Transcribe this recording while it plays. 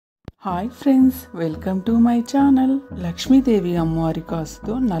Hi friends, welcome to my channel. Lakshmidevi అమ్మవారి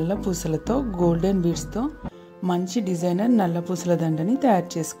కాసుతో నల్ల పూసలతో golden బీడ్స్తో మంచి డిజైనర్ నల్ల పూసల దండని తయారు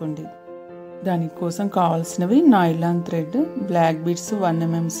చేసుకోండి. దానికోసం కావాల్సినవి nylon thread, black beads 1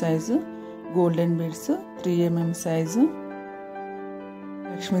 mm size, golden beads 3 mm size,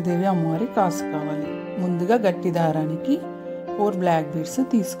 Lakshmidevi అమ్మవారి కాసు కావాలి. ముందుగా గట్టి దారానికి 4 బ్లాక్ బీడ్స్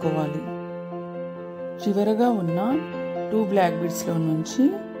తీసుకోవాలి. చివరగా ఉన్న 2 బ్లాక్ బీడ్స్లో నుంచి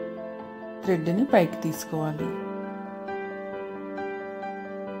థ్రెడ్ని పైకి తీసుకోవాలి.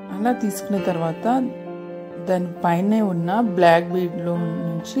 అలా తీసుకున్న తర్వాత దానిపైనే ఉన్న బ్లాక్ బీడ్లో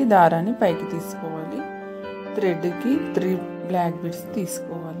నుంచి దారాన్ని పైకి తీసుకోవాలి. థ్రెడ్కి 3 బ్లాక్ బీడ్స్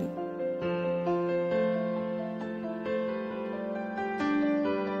తీసుకోవాలి.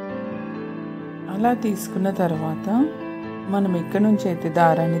 అలా తీసుకున్న తర్వాత మనం ఎక్కడి నుంచి అయితే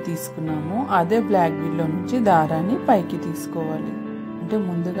దారాన్ని తీసుకున్నామో అదే బ్లాక్ బీడ్లో నుంచి దారాన్ని పైకి తీసుకోవాలి. అంటే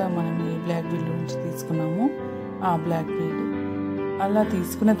ముందుగా మనం ఏ బ్లాక్ బీడ్లో నుంచి తీసుకున్నామో ఆ బ్లాక్ బీడ్ అలా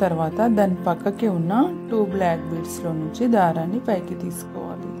తీసుకున్న తర్వాత దాని పక్కకే ఉన్న 2 బ్లాక్ బీడ్స్లో నుంచి దారాన్ని పైకి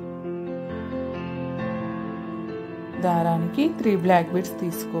తీసుకోవాలి. దారానికి 3 బ్లాక్ బీడ్స్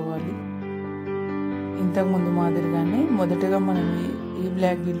తీసుకోవాలి. ఇంతకుముందు మాదిరిగానే మొదటగా మనం ఏ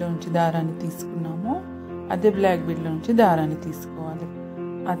బ్లాక్ బీడ్లో నుంచి దారాన్ని తీసుకున్నామో అదే బ్లాక్ బీడ్లో నుంచి దారాన్ని తీసుకోవాలి.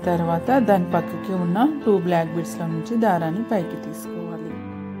 ఆ తర్వాత దాని పక్కకి ఉన్న 2 బ్లాక్ బీడ్స్లో నుంచి దారాన్ని పైకి తీసుకోవాలి.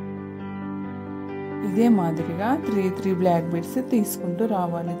 ఇదే మాదిరిగా 3 బ్లాక్ బీడ్స్ తీసుకుంటూ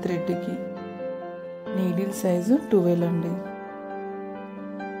రావాలి. థ్రెడ్కి నీడిల్ సైజు 12 అండి.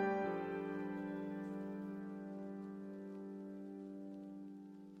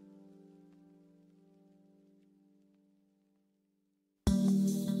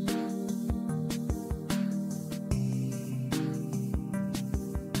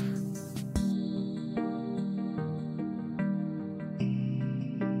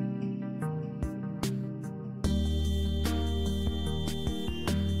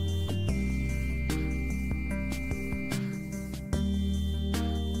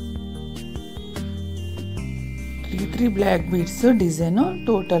 ఈ 3 బ్లాక్ బీడ్స్ డిజైన్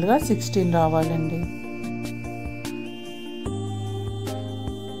టోటల్గా 16 రావాలండి.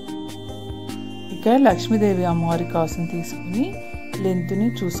 ఇక లక్ష్మీదేవి అమ్మవారి కాసును తీసుకుని లెంత్ని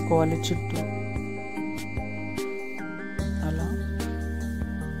చూసుకోవాలి. చుట్టూ అలా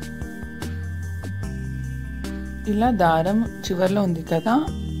ఇలా దారం చివర్లో ఉంది కదా,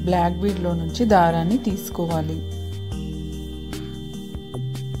 బ్లాక్ బీడ్లో నుంచి దారాన్ని తీసుకోవాలి.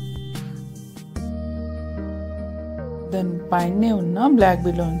 దాని పైనే ఉన్న బ్లాక్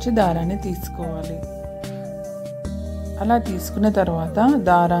బీడ్లో నుంచి దారాన్ని తీసుకోవాలి. అలా తీసుకున్న తర్వాత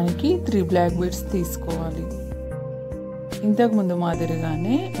దారానికి 3 బ్లాక్ బీడ్స్ తీసుకోవాలి. ఇంతకుముందు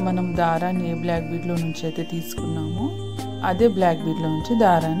మాదిరిగానే మనం దారాన్ని ఏ బ్లాక్ బీడ్లో నుంచి అయితే తీసుకున్నామో అదే బ్లాక్ బీడ్లో నుంచి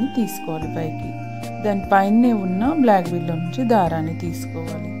దారాన్ని తీసుకోవాలి పైకి. దాని పైనే ఉన్న బ్లాక్ బీడ్లో నుంచి దారాన్ని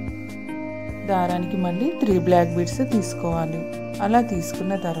తీసుకోవాలి. దారానికి మళ్ళీ 3 బ్లాక్ బీడ్స్ తీసుకోవాలి. అలా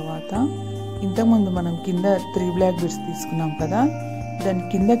తీసుకున్న తర్వాత ఇంతకుముందు మనం కింద 3 బ్లాక్ బీడ్స్ తీసుకున్నాం కదా, దాని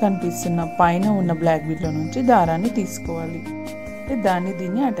కింద కనిపిస్తున్న పైన ఉన్న బ్లాక్ బీడ్లో నుంచి దారాన్ని తీసుకోవాలి.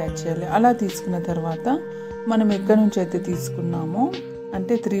 దీన్ని అటాచ్ చేయాలి. అలా తీసుకున్న తర్వాత మనం ఎక్కడి నుంచి అయితే తీసుకున్నామో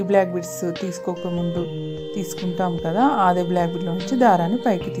అంటే 3 బ్లాక్ బీడ్స్ తీసుకోకముందు తీసుకుంటాం కదా, అదే బ్లాక్ బీడ్లో నుంచి దారాన్ని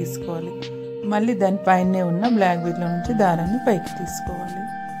పైకి తీసుకోవాలి. మళ్ళీ దానిపైనే ఉన్న బ్లాక్ బీడ్లో నుంచి దారాన్ని పైకి తీసుకోవాలి.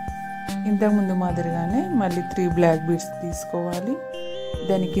 ఇంతకుముందు మాదిరిగానే మళ్ళీ 3 బ్లాక్ బీడ్స్ తీసుకోవాలి.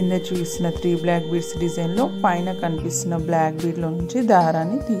 దాని కింద చూసిన 3 బ్లాక్ బీడ్స్ డిజైన్లో పైన కనిపిస్తున్న బ్లాక్ బీడ్లో నుంచి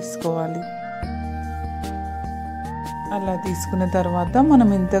దారాన్ని తీసుకోవాలి. అలా తీసుకున్న తర్వాత మనం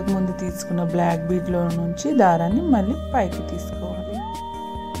ఇంతకుముందు తీసుకున్న బ్లాక్ బీడ్లో నుంచి దారాన్ని మళ్ళీ పైకి తీసుకోవాలి.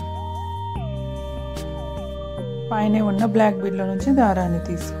 పైన ఉన్న బ్లాక్ బీడ్లో నుంచి దారాన్ని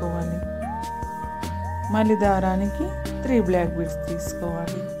తీసుకోవాలి. మళ్ళీ దారానికి 3 బ్లాక్ బీడ్స్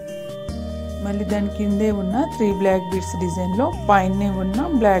తీసుకోవాలి. మళ్ళీ దాని కిందే ఉన్న 3 బ్లాక్ బీడ్స్ డిజైన్లో పైనే ఉన్న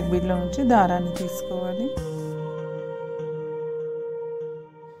బ్లాక్ బీడ్లో నుంచి దారాన్ని తీసుకోవాలి.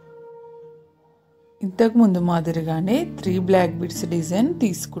 ఇంతకుముందు మాదిరిగానే 3 బ్లాక్ బీడ్స్ డిజైన్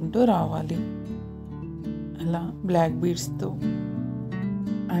తీసుకుంటూ రావాలి. అలా బ్లాక్ బీడ్స్తో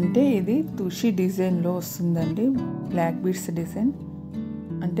అంటే ఇది తుషి డిజైన్లో వస్తుందండి. బ్లాక్ బీడ్స్ డిజైన్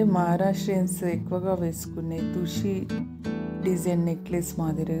అంటే మహారాష్ట్రియన్స్ ఎక్కువగా వేసుకునే తుషి డిజైన్ నెక్లెస్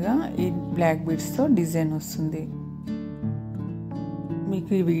మాదిరిగా ఈ బ్లాక్ బీడ్స్తో డిజైన్ వస్తుంది.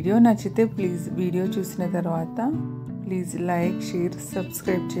 మీకు ఈ వీడియో నచ్చితే ప్లీజ్ వీడియో చూసిన తర్వాత ప్లీజ్ లైక్, షేర్,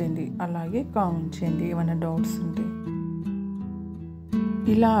 సబ్స్క్రైబ్ చేయండి. అలాగే కామెంట్ చేయండి ఏమైనా డౌట్స్ ఉంటే.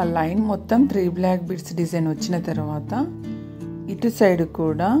 ఇలా లైన్ మొత్తం 3 బ్లాక్ బీడ్స్ డిజైన్ వచ్చిన తర్వాత ఇటు సైడ్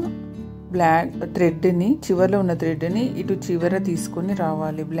కూడా బ్లాక్ థ్రెడ్ని, చివరిలో ఉన్న థ్రెడ్ని ఇటు చివర తీసుకొని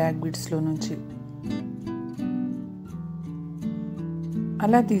రావాలి బ్లాక్ బీడ్స్లో నుంచి.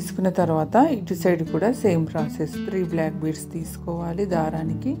 అలా తీసుకున్న తర్వాత ఇటు సైడ్ కూడా సేమ్ ప్రాసెస్, 3 బ్లాక్ బీడ్స్ తీసుకోవాలి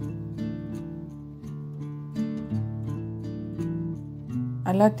దారానికి.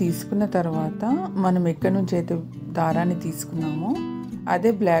 అలా తీసుకున్న తర్వాత మనం ఎక్కడి నుంచి అయితే దారాన్ని తీసుకున్నామో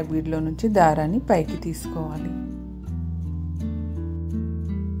అదే బ్లాక్ బీడ్లో నుంచి దారాన్ని పైకి తీసుకోవాలి.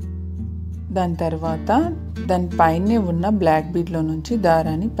 దాని తర్వాత దాని పైనే ఉన్న బ్లాక్ బీడ్లో నుంచి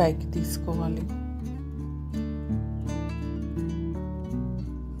దారాన్ని పైకి తీసుకోవాలి.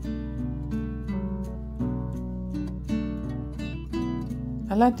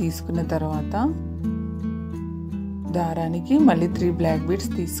 అలా తీసుకున్న తర్వాత దారానికి మళ్ళీ 3 బ్లాక్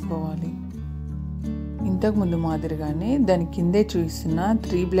బీడ్స్ తీసుకోవాలి. ఇంతకుముందు మాదిరిగానే దాని కిందే చూస్తున్న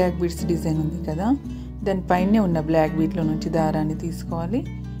 3 బ్లాక్ బీడ్స్ డిజైన్ ఉంది కదా, దాని పైనే ఉన్న బ్లాక్ బీడ్లో నుంచి దారాన్ని తీసుకోవాలి.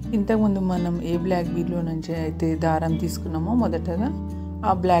 ఇంతకుముందు మనం ఏ బ్లాక్ బీడ్లో నుంచి అయితే దారం తీసుకున్నామో మొదటగా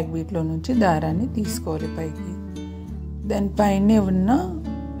ఆ బ్లాక్ బీడ్లో నుంచి దారాన్ని తీసుకోవాలి పైకి. దానిపైనే ఉన్న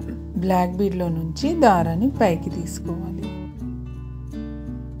బ్లాక్ బీడ్లో నుంచి దారాన్ని పైకి తీసుకోవాలి.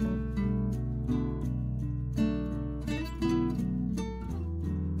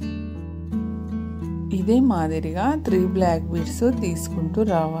 ఇదే మాదిరిగా 3 బ్లాక్ బీడ్స్ తీసుకుంటూ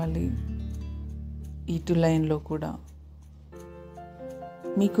రావాలి ఇటు లైన్లో కూడా.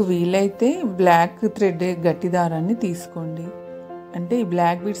 మీకు వీలైతే బ్లాక్ థ్రెడ్ గట్టి దారాన్ని తీసుకోండి, అంటే ఈ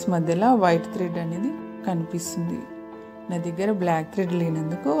బ్లాక్ బీడ్స్ మధ్యలో వైట్ థ్రెడ్ అనేది కనిపిస్తుంది. నా దగ్గర బ్లాక్ థ్రెడ్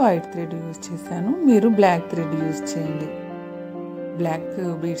లేనందుకు వైట్ థ్రెడ్ యూజ్ చేశాను, మీరు బ్లాక్ థ్రెడ్ యూజ్ చేయండి. బ్లాక్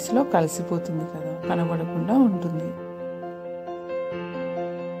బీడ్స్లో కలిసిపోతుంది కదా, కనబడకుండా ఉంటుంది.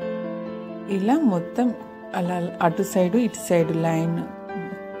 ఇలా మొత్తం అలా అటు సైడు ఇటు side line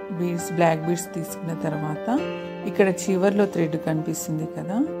beads, black beads తీసుకున్న తర్వాత ఇక్కడ చివర్లో థ్రెడ్ కనిపిస్తుంది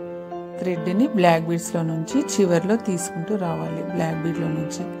కదా, థ్రెడ్ని బ్లాక్ బీడ్స్లో నుంచి చివర్లో తీసుకుంటూ రావాలి బ్లాక్ బీడ్లో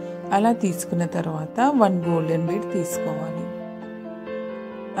నుంచి. అలా తీసుకున్న తర్వాత 1 గోల్డెన్ బీడ్ తీసుకోవాలి.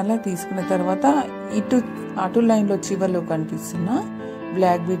 అలా తీసుకున్న తర్వాత అటు లైన్లో చివర్లో కనిపిస్తున్న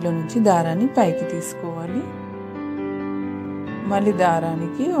బ్లాక్ బీడ్లో నుంచి దారాన్ని పైకి తీసుకోవాలి. మళ్ళీ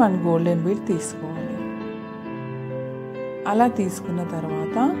దారానికి 1 గోల్డెన్ బీడ్ తీసుకోవాలి. అలా తీసుకున్న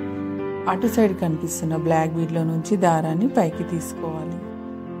తర్వాత అటు సైడ్ కనిపిస్తున్న బ్లాక్ బీడ్లో నుంచి దారాన్ని పైకి తీసుకోవాలి.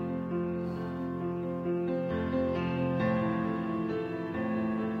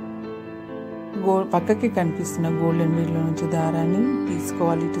 పక్కకి కనిపిస్తున్న గోల్డెన్ బీడ్లో నుంచి దారాన్ని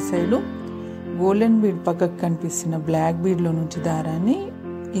తీసుకోవాలి ఇటు సైడు. గోల్డెన్ బీడ్ పక్కకి కనిపిస్తున్న బ్లాక్ బీడ్లో నుంచి దారాన్ని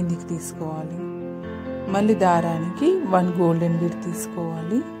కిందికి తీసుకోవాలి. మళ్ళీ దారానికి 1 గోల్డెన్ బీడ్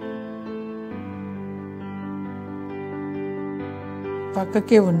తీసుకోవాలి.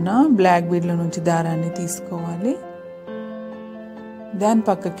 పక్కకే ఉన్న బ్లాక్ బీడ్లో నుంచి దారాన్ని తీసుకోవాలి. దాని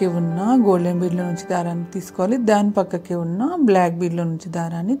పక్కకే ఉన్న గోల్డెన్ బీడ్లో నుంచి దారాన్ని తీసుకోవాలి. దాని పక్కకే ఉన్న బ్లాక్ బీడ్లో నుంచి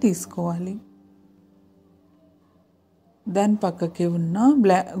దారాన్ని తీసుకోవాలి. దాని పక్కకే ఉన్న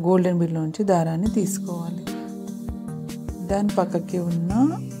గోల్డెన్ బీడ్లో నుంచి దారాన్ని తీసుకోవాలి. దాని పక్కకే ఉన్న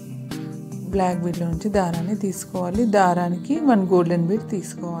బ్లాక్ బీడ్లో నుంచి దారాన్ని తీసుకోవాలి. దారానికి 1 గోల్డెన్ బీడ్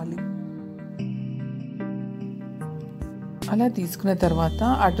తీసుకోవాలి. అలా తీసుకున్న తర్వాత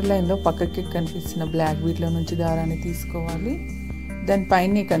అటు లైన్లో పక్కకి కనిపిస్తున్న బ్లాక్ బీడ్లో నుంచి దారాన్ని తీసుకోవాలి. దాని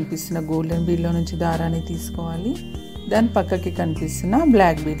పైన కనిపిస్తున్న గోల్డెన్ బీడ్లో నుంచి దారాన్ని తీసుకోవాలి. దాని పక్కకి కనిపిస్తున్న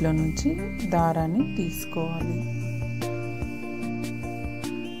బ్లాక్ బీడ్లో నుంచి దారాన్ని తీసుకోవాలి.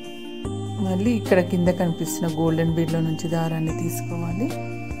 మళ్ళీ ఇక్కడ కింద కనిపిస్తున్న గోల్డెన్ బీడ్లో నుంచి దారాన్ని తీసుకోవాలి.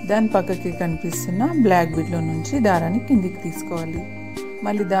 దాని పక్కకి కనిపిస్తున్న బ్లాక్ బీడ్లో నుంచి దారాన్ని కిందికి తీసుకోవాలి.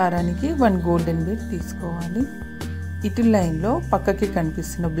 మళ్ళీ దారానికి 1 గోల్డెన్ బీడ్ తీసుకోవాలి. ఇటు లైన్లో పక్కకి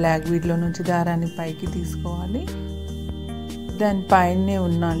కనిపిస్తున్న బ్లాక్ బీడ్లో నుంచి దారాన్ని పైకి తీసుకోవాలి. దాని పైనే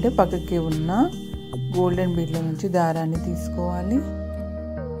ఉన్న అంటే పక్కకి ఉన్న గోల్డెన్ బీడ్లో నుంచి దారాన్ని తీసుకోవాలి.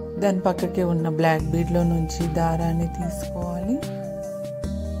 దాని పక్కకే ఉన్న బ్లాక్ బీడ్లో నుంచి దారాన్ని తీసుకోవాలి.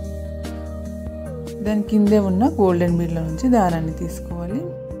 దాని కిందే ఉన్న గోల్డెన్ బీడ్లో నుంచి దారాన్ని తీసుకోవాలి.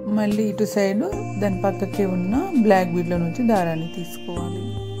 మళ్ళీ ఇటు సైడు దాని పక్కకే ఉన్న బ్లాక్ బీడ్లో నుంచి దారాన్ని తీసుకోవాలి.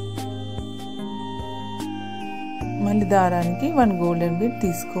 మళ్ళీ దారానికి 1 గోల్డెన్ బీడ్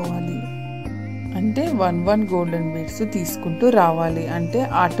తీసుకోవాలి. అంటే 1 గోల్డెన్ బీడ్స్ తీసుకుంటూ రావాలి. అంటే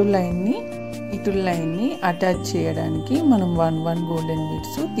అటు లైన్ని అటాచ్ చేయడానికి మనం 1 గోల్డెన్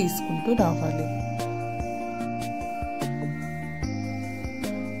బీడ్స్ తీసుకుంటూ రావాలి.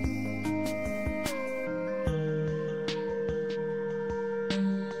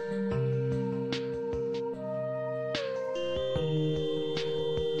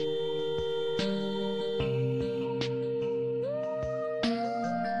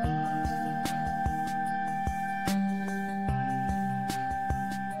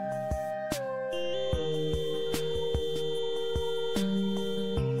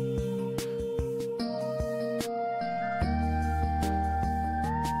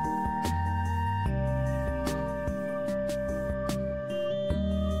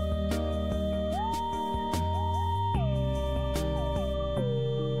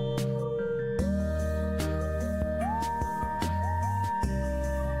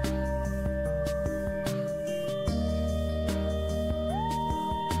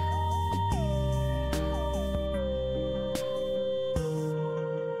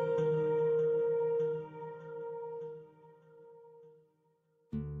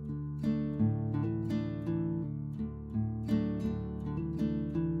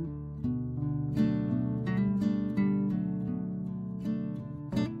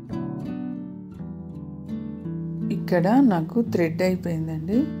 ఇక్కడ నాకు థ్రెడ్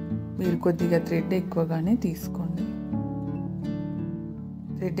అయిపోయిందండి. మీరు కొద్దిగా థ్రెడ్ ఎక్కువగానే తీసుకోండి.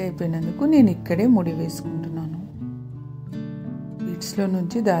 థ్రెడ్ అయిపోయినందుకు నేను ఇక్కడే ముడి వేసుకుంటున్నాను. బీడ్స్లో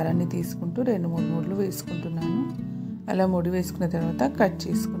నుంచి దారాన్ని తీసుకుంటూ 2-3 ముడులు వేసుకుంటున్నాను. అలా ముడి వేసుకున్న తర్వాత కట్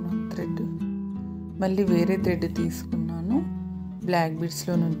చేసుకున్నాను థ్రెడ్. మళ్ళీ వేరే థ్రెడ్ తీసుకున్నాను. బ్లాక్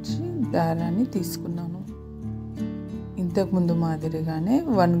బీడ్స్లో నుంచి దారాన్ని తీసుకున్నాను. ఇంతకుముందు మాదిరిగానే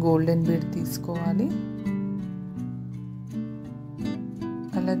 1 గోల్డెన్ బీడ్ తీసుకోవాలి.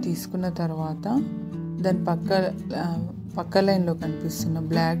 అలా తీసుకున్న తర్వాత దాని పక్క లైన్లో కనిపిస్తున్న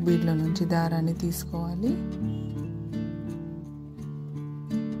బ్లాక్ బీడ్లో నుంచి దారాన్ని తీసుకోవాలి.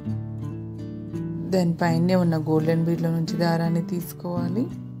 దానిపైనే ఉన్న గోల్డెన్ బీడ్లో నుంచి దారాన్ని తీసుకోవాలి.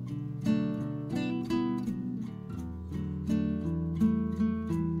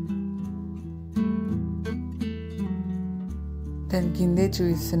 దాని కిందే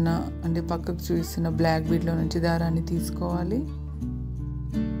చూపిస్తున్న అంటే పక్కకు చూపిస్తున్న బ్లాక్ బీడ్లో నుంచి దారాన్ని తీసుకోవాలి.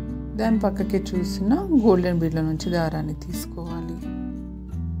 దాని పక్కకే చూసిన గోల్డెన్ బీడ్లో నుంచి దారాన్ని తీసుకోవాలి.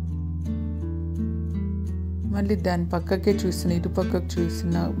 మళ్ళీ దాని పక్కకే చూసిన ఇటు పక్కకు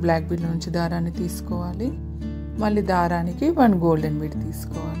చూసిన బ్లాక్ బీడ్లో నుంచి దారాన్ని తీసుకోవాలి. మళ్ళీ దారానికి 1 గోల్డెన్ బీడ్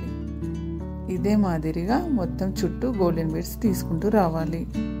తీసుకోవాలి. ఇదే మాదిరిగా మొత్తం చుట్టూ గోల్డెన్ బీడ్స్ తీసుకుంటూ రావాలి.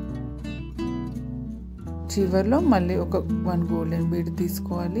 చివర్లో మళ్ళీ ఒక 1 గోల్డెన్ బీడ్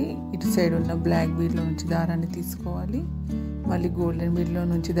తీసుకోవాలి. ఇటు సైడ్ ఉన్న బ్లాక్ బీడ్లో నుంచి దారాన్ని తీసుకోవాలి. మళ్ళీ గోల్డెన్ బీడ్లో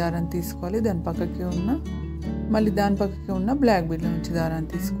నుంచి దారాన్ని తీసుకోవాలి. దాని పక్కకి ఉన్న బ్లాక్ బీడ్లో నుంచి దారాన్ని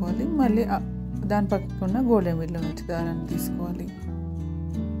తీసుకోవాలి. మళ్ళీ దాని పక్కకి ఉన్న గోల్డెన్ బీడ్లో నుంచి దారాన్ని తీసుకోవాలి.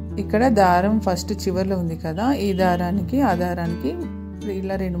 ఇక్కడ దారం ఫస్ట్ చివర్లో ఉంది కదా, ఈ దారానికి ఆ దారానికి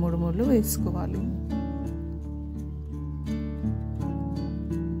ఇలా 2-3 ముడులు వేసుకోవాలి.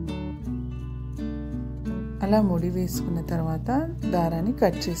 అలా ముడి వేసుకున్న తర్వాత దారాన్ని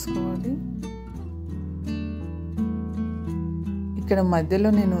కట్ చేసుకోవాలి. ఇక్కడ మధ్యలో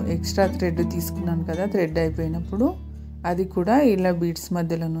నేను ఎక్స్ట్రా థ్రెడ్ తీసుకున్నాను కదా, థ్రెడ్ అయిపోయినప్పుడు అది కూడా ఇలా బీడ్స్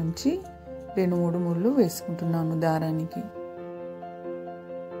మధ్యలో నుంచి 2-3 ముళ్ళు వేసుకుంటున్నాను దారానికి.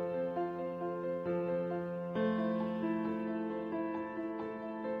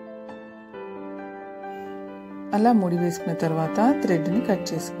 అలా ముడి వేసుకున్న తర్వాత థ్రెడ్ని కట్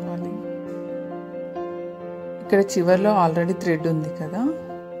చేసుకోవాలి. ఇక్కడ చివర్లో ఆల్రెడీ థ్రెడ్ ఉంది కదా,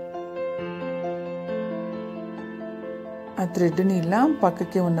 ఆ థ్రెడ్ని ఇలా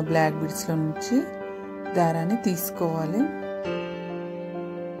పక్కకే ఉన్న బ్లాక్ బీడ్స్లో నుంచి దారాన్ని తీసుకోవాలి.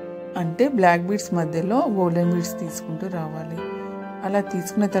 అంటే బ్లాక్ బీడ్స్ మధ్యలో గోల్డెన్ బీడ్స్ తీసుకుంటూ రావాలి. అలా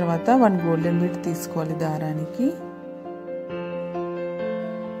తీసుకున్న తర్వాత 1 గోల్డెన్ బీడ్ తీసుకోవాలి దారానికి.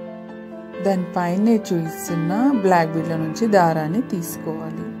 దానిపైనే చూపిస్తున్న బ్లాక్ బీడ్ల నుంచి దారాన్ని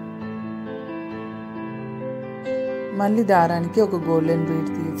తీసుకోవాలి. మళ్ళీ దారానికి ఒక గోల్డెన్ బీడ్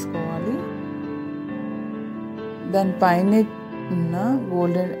తీసుకోవాలి. దానిపైనే ఉన్న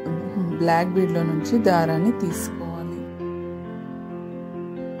బ్లాక్ బీడ్లో నుంచి దారాన్ని తీసుకోవాలి.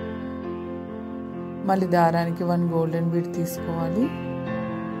 మళ్ళీ దారానికి 1 గోల్డెన్ బీడ్ తీసుకోవాలి.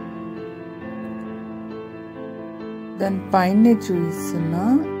 దానిపైనే చూపిస్తున్న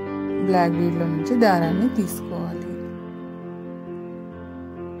బ్లాక్ బీడ్లో నుంచి దారాన్ని తీసుకోవాలి.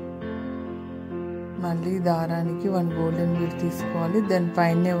 మళ్ళీ దారానికి 1 గోల్డెన్ బీడ్ తీసుకోవాలి.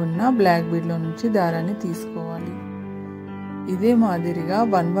 దానిపైనే ఉన్న బ్లాక్ బీడ్లో నుంచి దారాన్ని తీసుకోవాలి. ఇదే మాదిరిగా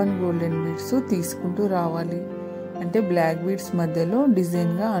 1 గోల్డెన్ బీడ్స్ తీసుకుంటూ రావాలి. అంటే బ్లాక్ బీడ్స్ మధ్యలో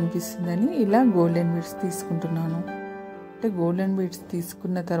డిజైన్గా అనిపిస్తుందని ఇలా గోల్డెన్ బీడ్స్ తీసుకుంటున్నాను. అంటే గోల్డెన్ బీడ్స్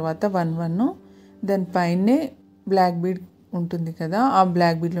తీసుకున్న తర్వాత 1 దానిపైనే బ్లాక్ బీడ్ ఉంటుంది కదా, ఆ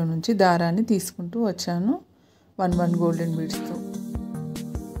బ్లాక్ బీడ్లో నుంచి దారాన్ని తీసుకుంటూ వచ్చాను 1 గోల్డెన్ బీడ్స్తో.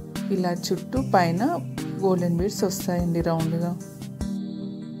 ఇలా చుట్టూ పైన గోల్డెన్ బీడ్స్ వస్తాయండి రౌండ్గా.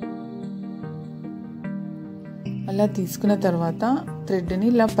 అలా తీసుకున్న తర్వాత థ్రెడ్ని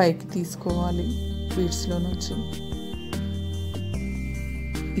ఇలా పైకి తీసుకోవాలి బీడ్స్లో నుంచి.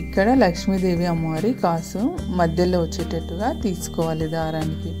 ఇక్కడ లక్ష్మీదేవి అమ్మవారి కాసు మధ్యలో వచ్చేటట్టుగా తీసుకోవాలి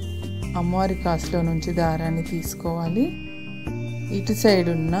దారానికి. అమ్మవారి కాసులో నుంచి దారాన్ని తీసుకోవాలి. ఇటు సైడ్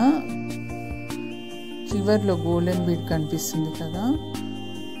ఉన్న చివర్లో గోల్డెన్ బీడ్ కనిపిస్తుంది కదా,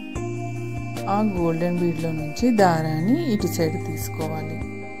 ఆ గోల్డెన్ బీడ్లో నుంచి దారాన్ని ఇటు సైడ్ తీసుకోవాలి.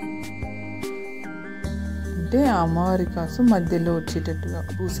 అంటే అమ్మవారి కాసు మధ్యలో వచ్చేటట్టుగా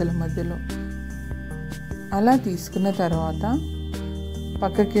పూసల మధ్యలో. అలా తీసుకున్న తర్వాత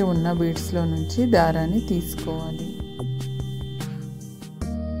పక్కకే ఉన్న బీడ్స్లో నుంచి దారాన్ని తీసుకోవాలి.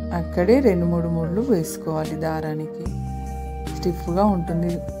 అక్కడే 2-3 ముళ్ళు వేసుకోవాలి దారానికి. స్టిఫ్గా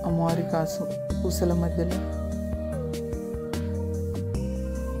ఉంటుంది అమ్మవారి కాసు పూసల మధ్యలో.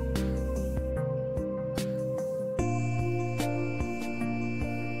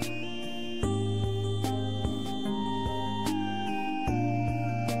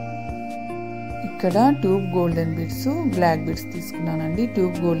 ఇక్కడ tube golden beads black beads తీసుకున్నానండి.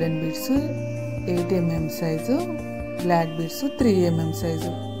 Tube golden beads 8 mm size, black beads 3 mm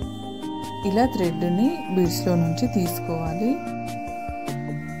size. ఇలా థ్రెడ్ని బీడ్స్లో నుంచి తీసుకోవాలి.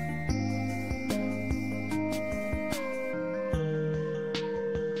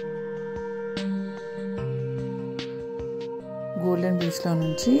 గోల్డెన్ బీడ్స్లో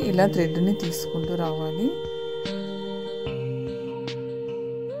నుంచి ఇలా థ్రెడ్ని తీసుకుంటూ రావాలి.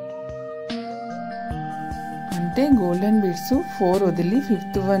 అంటే గోల్డెన్ బీడ్స్ 4 వదిలి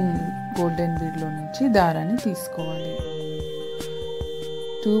 5th వన్ గోల్డెన్ బీడ్లో నుంచి దారాన్ని తీసుకోవాలి.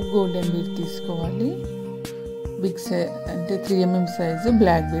 ట్యూబ్ గోల్డెన్ బీడ్ తీసుకోవాలి. బిగ్ సైజ్ అంటే 3 mm సైజు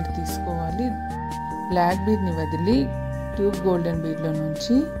బ్లాక్ బీడ్ తీసుకోవాలి. బ్లాక్ బీడ్ని వదిలి ట్యూబ్ గోల్డెన్ బీడ్లో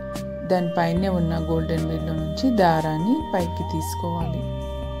నుంచి దానిపైనే ఉన్న గోల్డెన్ బీడ్లో నుంచి దారాన్ని పైకి తీసుకోవాలి.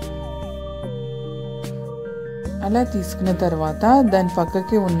 అలా తీసుకున్న తర్వాత దాని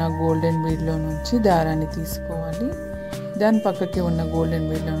పక్కకి ఉన్న గోల్డెన్ బీడ్లో నుంచి దారాన్ని తీసుకోవాలి. దాని పక్కకి ఉన్న గోల్డెన్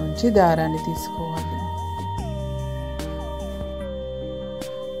బీడ్లో నుంచి దారాన్ని తీసుకోవాలి.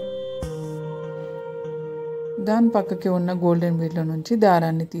 దాని పక్కకి ఉన్న గోల్డెన్ బీడ్లో నుంచి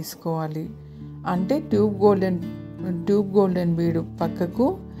దారాన్ని తీసుకోవాలి. అంటే ట్యూబ్ గోల్డెన్ బీడ్ పక్కకు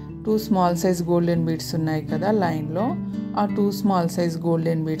 2 స్మాల్ సైజ్ గోల్డెన్ బీడ్స్ ఉన్నాయి కదా లైన్లో, ఆ 2 స్మాల్ సైజ్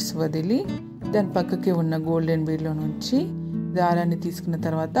గోల్డెన్ బీడ్స్ వదిలి దాని పక్కకి ఉన్న గోల్డెన్ బీడ్లో నుంచి దారాన్ని తీసుకున్న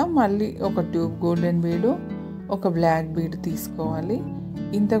తర్వాత మళ్ళీ ఒక ట్యూబ్ గోల్డెన్ బీడు, ఒక బ్లాక్ బీడ్ తీసుకోవాలి.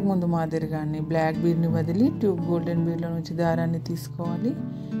 ఇంతకుముందు మాదిరిగానే బ్లాక్ బీడ్ని వదిలి ట్యూబ్ గోల్డెన్ బీడ్లో నుంచి దారాన్ని తీసుకోవాలి.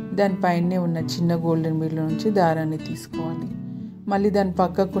 దానిపైనే ఉన్న చిన్న గోల్డెన్ బీడ్లో నుంచి దారాన్ని తీసుకోవాలి. మళ్ళీ దాని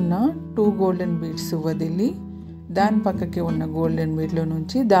పక్కకున్న 2 గోల్డెన్ బీడ్స్ వదిలి దాని పక్కకి ఉన్న గోల్డెన్ బీడ్లో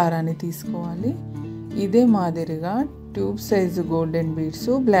నుంచి దారాన్ని తీసుకోవాలి. ఇదే మాదిరిగా tube size golden beads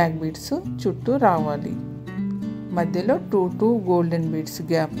black beads చుట్టూ రావాలి. మధ్యలో 2 గోల్డెన్ బీడ్స్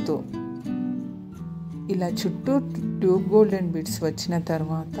గ్యాప్తో ఇలా చుట్టూ ట్యూబ్ గోల్డెన్ బీడ్స్ వచ్చిన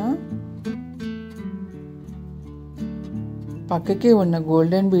తర్వాత పక్కకి ఉన్న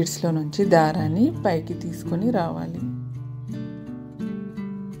గోల్డెన్ బీడ్స్లో నుంచి దారాన్ని పైకి తీసుకొని రావాలి.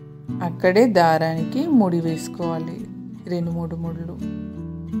 అక్కడే దారానికి ముడి వేసుకోవాలి, 2-3 ముడులు.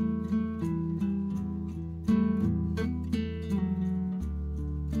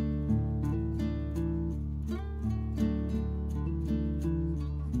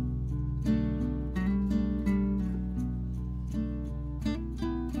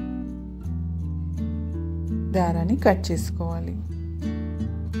 దారాన్ని కట్ చేసుకోవాలి.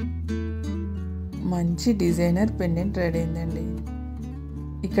 మంచి డిజైనర్ పెండెంట్ రెడీ అయిందండి.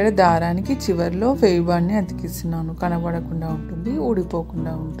 ఇక్కడ దారానికి చివర్లో ఫెవిబాండ్ని అతికిస్తున్నాను, కనబడకుండా ఉంటుంది,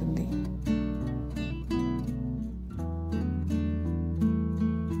 ఊడిపోకుండా ఉంటుంది.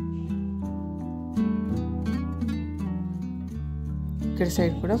 ఇక్కడ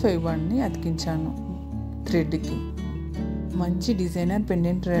సైడ్ కూడా ఫెవిబాండ్ని అతికించాను థ్రెడ్కి. మంచి డిజైనర్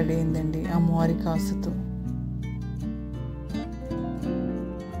పెండెంట్ రెడీ అయిందండి అమ్మవారి కాసుతో.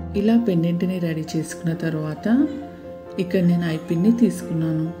 ఇలా పెండెంట్ని రెడీ చేసుకున్న తర్వాత ఇక్కడ నేను ఐపిన్ని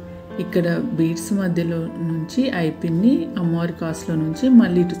తీసుకున్నాను. ఇక్కడ బీడ్స్ మధ్యలో నుంచి ఐపిన్ని, అమ్మవారి కాసులో నుంచి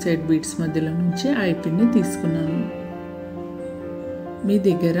మళ్ళీ ఇటు సైడ్ బీడ్స్ మధ్యలో నుంచి ఐపిన్ని తీసుకున్నాను. మీ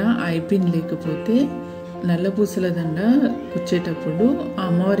దగ్గర ఐపిన్ లేకపోతే నల్లపూసల దండ కుచ్చేటప్పుడు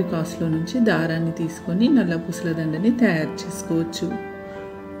అమ్మవారి కాసులో నుంచి దారాన్ని తీసుకొని నల్లపూసల దండని తయారు చేసుకోవచ్చు.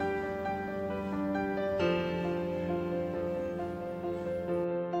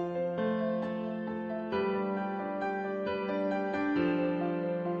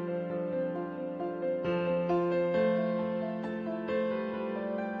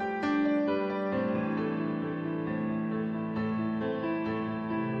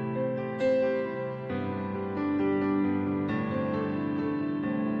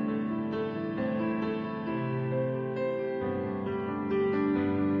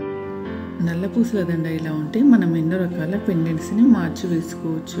 నల్లపూసల దండ ఇలా ఉంటే మనం ఎన్నో రకాల పెండెంట్స్ని మార్చి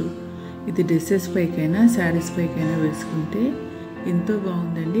వేసుకోవచ్చు. ఇది డ్రెస్సెస్ పైకైనా శారీస్ పైకైనా వేసుకుంటే ఎంతో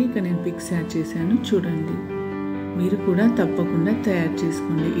బాగుందండి. ఇక నేను పిక్స్ యాడ్ చేశాను, చూడండి. మీరు కూడా తప్పకుండా తయారు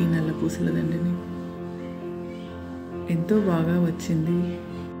చేసుకోండి ఈ నల్లపూసల దండని. ఎంతో బాగా వచ్చింది.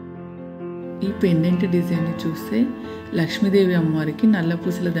 ఈ పెండెంట్ డిజైన్ని చూస్తే లక్ష్మీదేవి అమ్మవారికి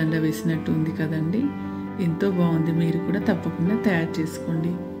నల్లపూసల దండ వేసినట్టు ఉంది కదండి. ఎంతో బాగుంది. మీరు కూడా తప్పకుండా తయారు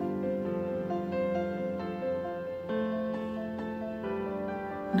చేసుకోండి.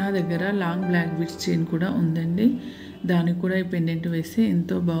 నా దగ్గర లాంగ్ బ్లాక్ బీడ్స్ చైన్ కూడా ఉందండి. దానికి కూడా ఈ పెండెంట్ వేస్తే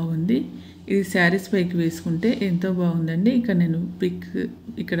ఎంతో బాగుంది. ఇది శారీస్ పైకి వేసుకుంటే ఎంతో బాగుందండి. ఇక నేను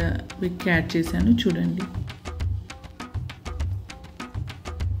ఇక్కడ పిక్ యాడ్ చేశాను, చూడండి.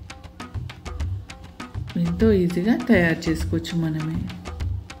 ఎంతో ఈజీగా తయారు చేసుకోవచ్చు మనమే.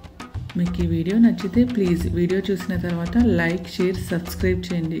 మీకు ఈ వీడియో నచ్చితే ప్లీజ్ వీడియో చూసిన తర్వాత లైక్, షేర్, సబ్స్క్రైబ్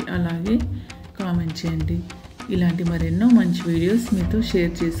చేయండి. అలాగే కామెంట్ చేయండి. ఇలాంటి మరెన్నో మంచి వీడియోస్ మీతో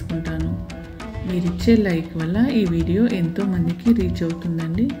షేర్ చేసుకుంటాను. మీరిచ్చే లైక్ వల్ల ఈ వీడియో ఎంతో మందికి రీచ్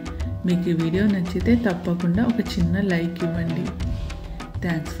అవుతుందండి. మీకు ఈ వీడియో నచ్చితే తప్పకుండా ఒక చిన్న లైక్ ఇవ్వండి.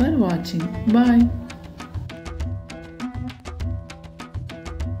 Thanks for watching. బాయ్.